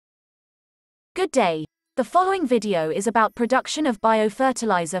Good day. The following video is about production of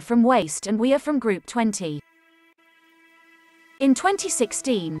biofertilizer from waste, and we are from Group 20. In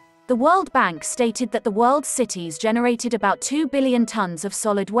 2016, the World Bank stated that the world's cities generated about 2 billion tons of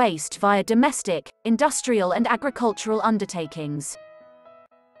solid waste via domestic, industrial and agricultural undertakings.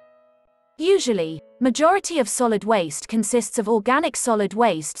 Usually, majority of solid waste consists of organic solid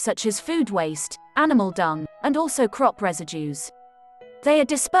waste such as food waste, animal dung, and also crop residues. They are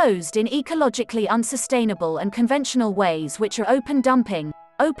disposed in ecologically unsustainable and conventional ways, which are open dumping,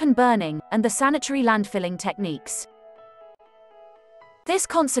 open burning, and the sanitary landfilling techniques. This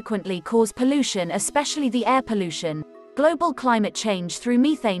consequently causes pollution, especially the air pollution, global climate change through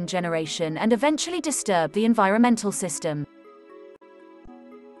methane generation, and eventually disturb the environmental system.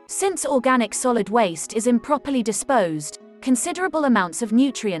 Since organic solid waste is improperly disposed, considerable amounts of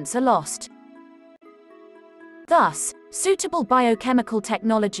nutrients are lost. Thus, suitable biochemical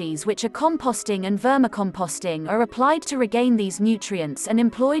technologies which are composting and vermicomposting are applied to regain these nutrients and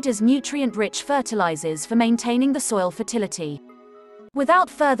employed as nutrient-rich fertilizers for maintaining the soil fertility. Without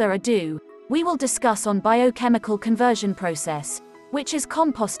further ado, we will discuss on biochemical conversion process, which is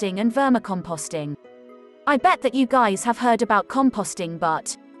composting and vermicomposting. I bet that you guys have heard about composting,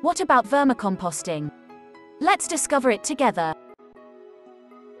 but what about vermicomposting? Let's discover it together.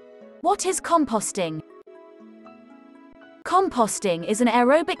 What is composting? Composting is an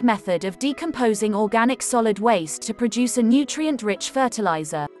aerobic method of decomposing organic solid waste to produce a nutrient-rich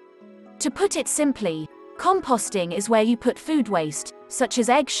fertilizer. To put it simply, composting is where you put food waste, such as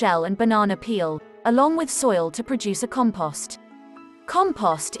eggshell and banana peel, along with soil to produce a compost.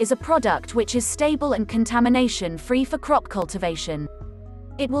 Compost is a product which is stable and contamination-free for crop cultivation.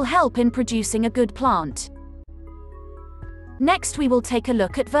 It will help in producing a good plant. Next, we will take a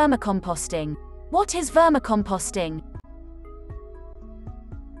look at vermicomposting. What is vermicomposting?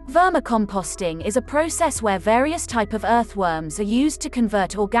 Vermicomposting is a process where various types of earthworms are used to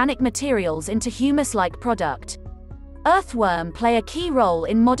convert organic materials into humus-like product. Earthworms play a key role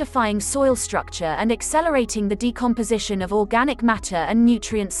in modifying soil structure and accelerating the decomposition of organic matter and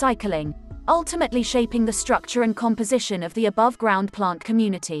nutrient cycling, ultimately shaping the structure and composition of the above-ground plant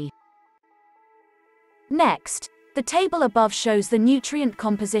community. Next, the table above shows the nutrient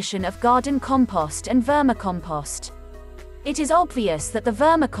composition of garden compost and vermicompost. It is obvious that the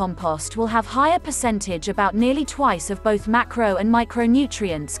vermicompost will have higher percentage, about nearly twice, of both macro and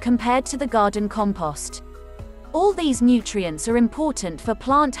micronutrients compared to the garden compost. All these nutrients are important for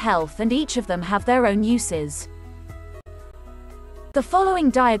plant health, and each of them have their own uses. The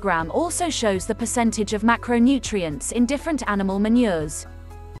following diagram also shows the percentage of macronutrients in different animal manures.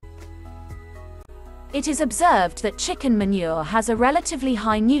 It is observed that chicken manure has a relatively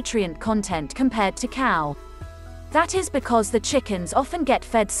high nutrient content compared to cow. That is because the chickens often get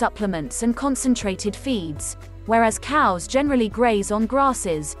fed supplements and concentrated feeds, whereas cows generally graze on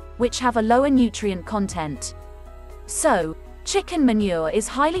grasses, which have a lower nutrient content. So, chicken manure is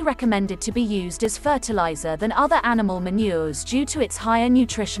highly recommended to be used as fertilizer than other animal manures due to its higher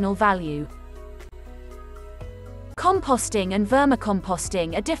nutritional value. Composting and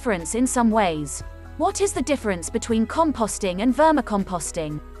vermicomposting are different in some ways. What is the difference between composting and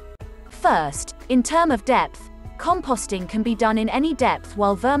vermicomposting? First, in terms of depth, composting can be done in any depth,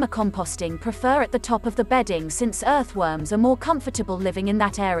 while vermicomposting prefer at the top of the bedding, since earthworms are more comfortable living in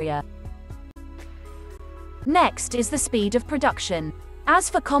that area. Next is the speed of production. As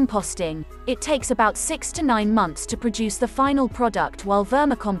for composting, it takes about 6 to 9 months to produce the final product, while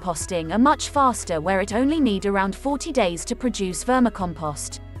vermicomposting are much faster, where it only need around 40 days to produce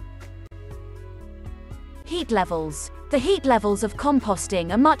vermicompost. Heat levels. The heat levels of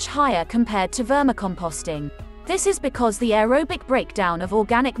composting are much higher compared to vermicomposting. This is because the aerobic breakdown of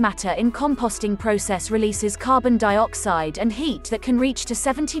organic matter in composting process releases carbon dioxide and heat that can reach to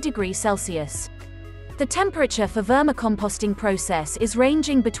 70 degrees Celsius. The temperature for vermicomposting process is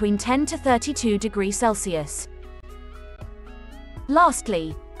ranging between 10 to 32 degrees Celsius.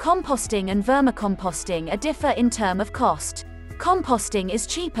 Lastly, composting and vermicomposting differ in terms of cost. Composting is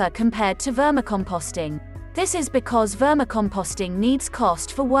cheaper compared to vermicomposting. This is because vermicomposting needs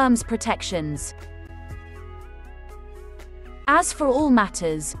cost for worms protections. As for all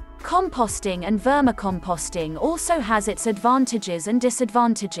matters, composting and vermicomposting also has its advantages and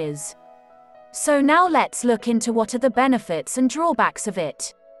disadvantages. So now let's look into what are the benefits and drawbacks of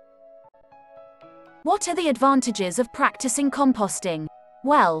it. What are the advantages of practicing composting?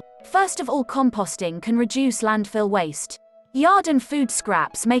 Well, first of all, composting can reduce landfill waste. Yard and food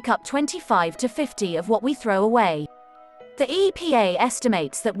scraps make up 25 to 50% of what we throw away. The EPA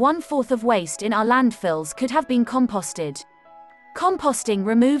estimates that 1/4 of waste in our landfills could have been composted. Composting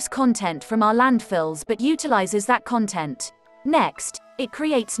removes content from our landfills but utilizes that content. Next, it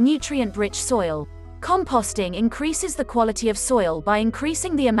creates nutrient-rich soil. Composting increases the quality of soil by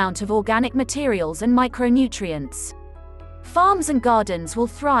increasing the amount of organic materials and micronutrients. Farms and gardens will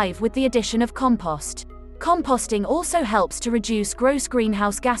thrive with the addition of compost. Composting also helps to reduce gross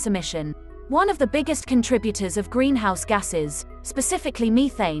greenhouse gas emission. One of the biggest contributors of greenhouse gases, specifically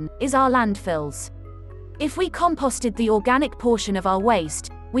methane, is our landfills. If we composted the organic portion of our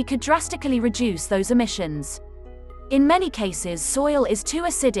waste, we could drastically reduce those emissions. In many cases, soil is too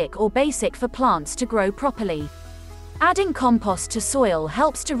acidic or basic for plants to grow properly. Adding compost to soil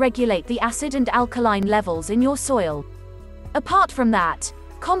helps to regulate the acid and alkaline levels in your soil. Apart from that,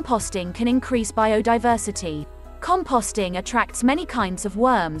 composting can increase biodiversity. Composting attracts many kinds of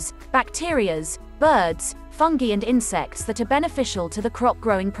worms, bacteria, birds, fungi and insects that are beneficial to the crop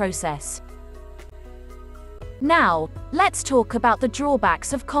growing process. Now, let's talk about the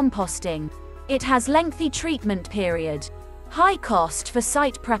drawbacks of composting. It has lengthy treatment period, high cost for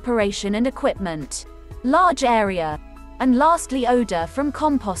site preparation and equipment, large area, and lastly odor from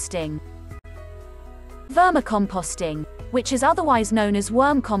composting. Vermicomposting, which is otherwise known as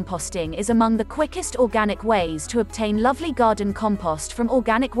worm composting, is among the quickest organic ways to obtain lovely garden compost from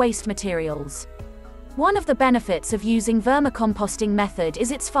organic waste materials. One of the benefits of using vermicomposting method is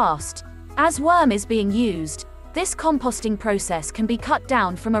it's fast. As worm is being used, this composting process can be cut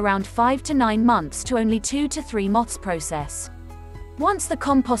down from around 5 to 9 months to only 2 to 3 months process. Once the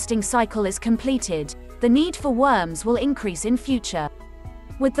composting cycle is completed, the need for worms will increase in future.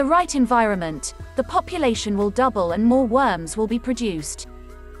 With the right environment, the population will double and more worms will be produced.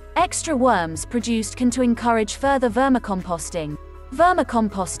 Extra worms produced can to encourage further vermicomposting.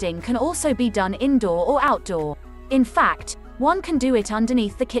 Vermicomposting can also be done indoor or outdoor. In fact, one can do it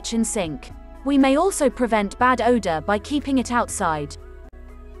underneath the kitchen sink. We may also prevent bad odor by keeping it outside.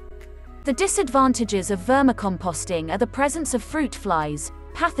 The disadvantages of vermicomposting are the presence of fruit flies,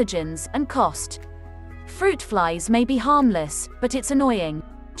 pathogens, and cost. Fruit flies may be harmless, but it's annoying.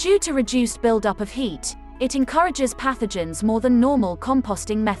 Due to reduced buildup of heat, it encourages pathogens more than normal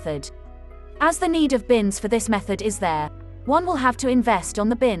composting method. As the need of bins for this method is there, one will have to invest on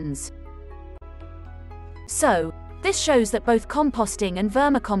the bins. So, this shows that both composting and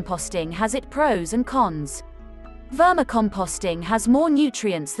vermicomposting has its pros and cons. Vermicomposting has more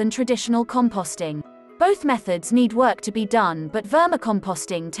nutrients than traditional composting. Both methods need work to be done, but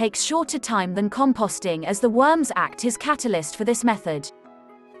vermicomposting takes shorter time than composting as the worms act as catalyst for this method.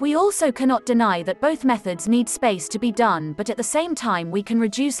 We also cannot deny that both methods need space to be done, but at the same time we can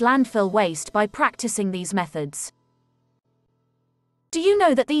reduce landfill waste by practicing these methods. Do you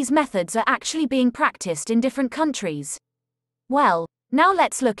know that these methods are actually being practiced in different countries? Well, now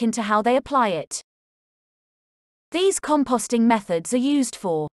let's look into how they apply it. These composting methods are used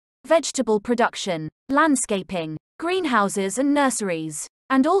for vegetable production, landscaping, greenhouses and nurseries,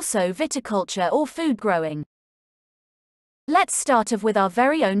 and also viticulture or food growing. Let's start off with our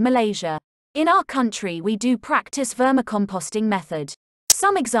very own Malaysia. In our country we do practice vermicomposting method.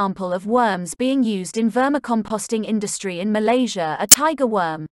 Some example of worms being used in vermicomposting industry in Malaysia are tiger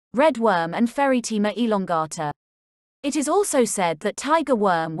worm, red worm and Ferritema elongata. It is also said that tiger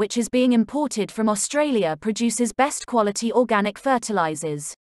worm, which is being imported from Australia, produces best quality organic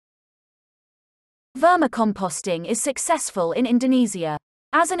fertilizers. Vermicomposting is successful in Indonesia.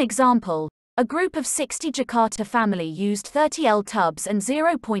 As an example, a group of 60 Jakarta family used 30 L tubs and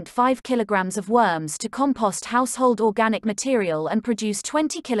 0.5 kilograms of worms to compost household organic material and produce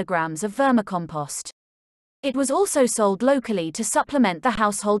 20 kilograms of vermicompost. It was also sold locally to supplement the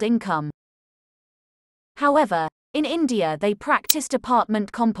household income. However, in India they practiced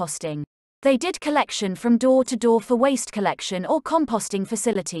apartment composting. They did collection from door to door for waste collection or composting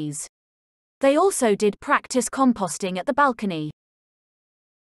facilities. They also did practice composting at the balcony.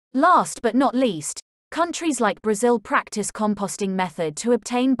 Last but not least, countries like Brazil practice composting method to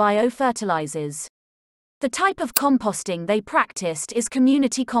obtain biofertilizers. The type of composting they practiced is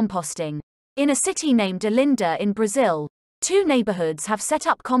community composting. In a city named Olinda in Brazil, 2 neighborhoods have set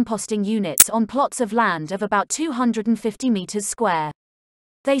up composting units on plots of land of about 250 meters square.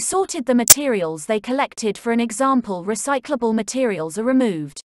 They sorted the materials they collected. For an example, recyclable materials are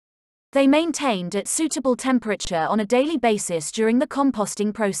removed. They maintained at suitable temperature on a daily basis during the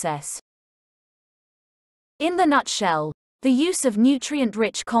composting process. In the nutshell, the use of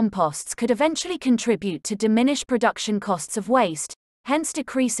nutrient-rich composts could eventually contribute to diminish production costs of waste, hence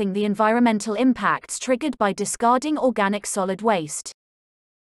decreasing the environmental impacts triggered by discarding organic solid waste.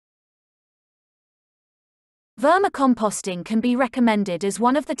 Vermicomposting can be recommended as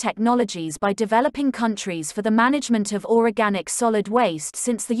one of the technologies by developing countries for the management of organic solid waste,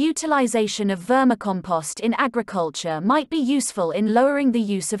 since the utilization of vermicompost in agriculture might be useful in lowering the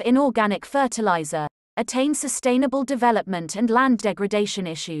use of inorganic fertilizer, attain sustainable development and land degradation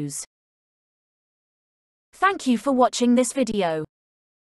issues. Thank you for watching this video.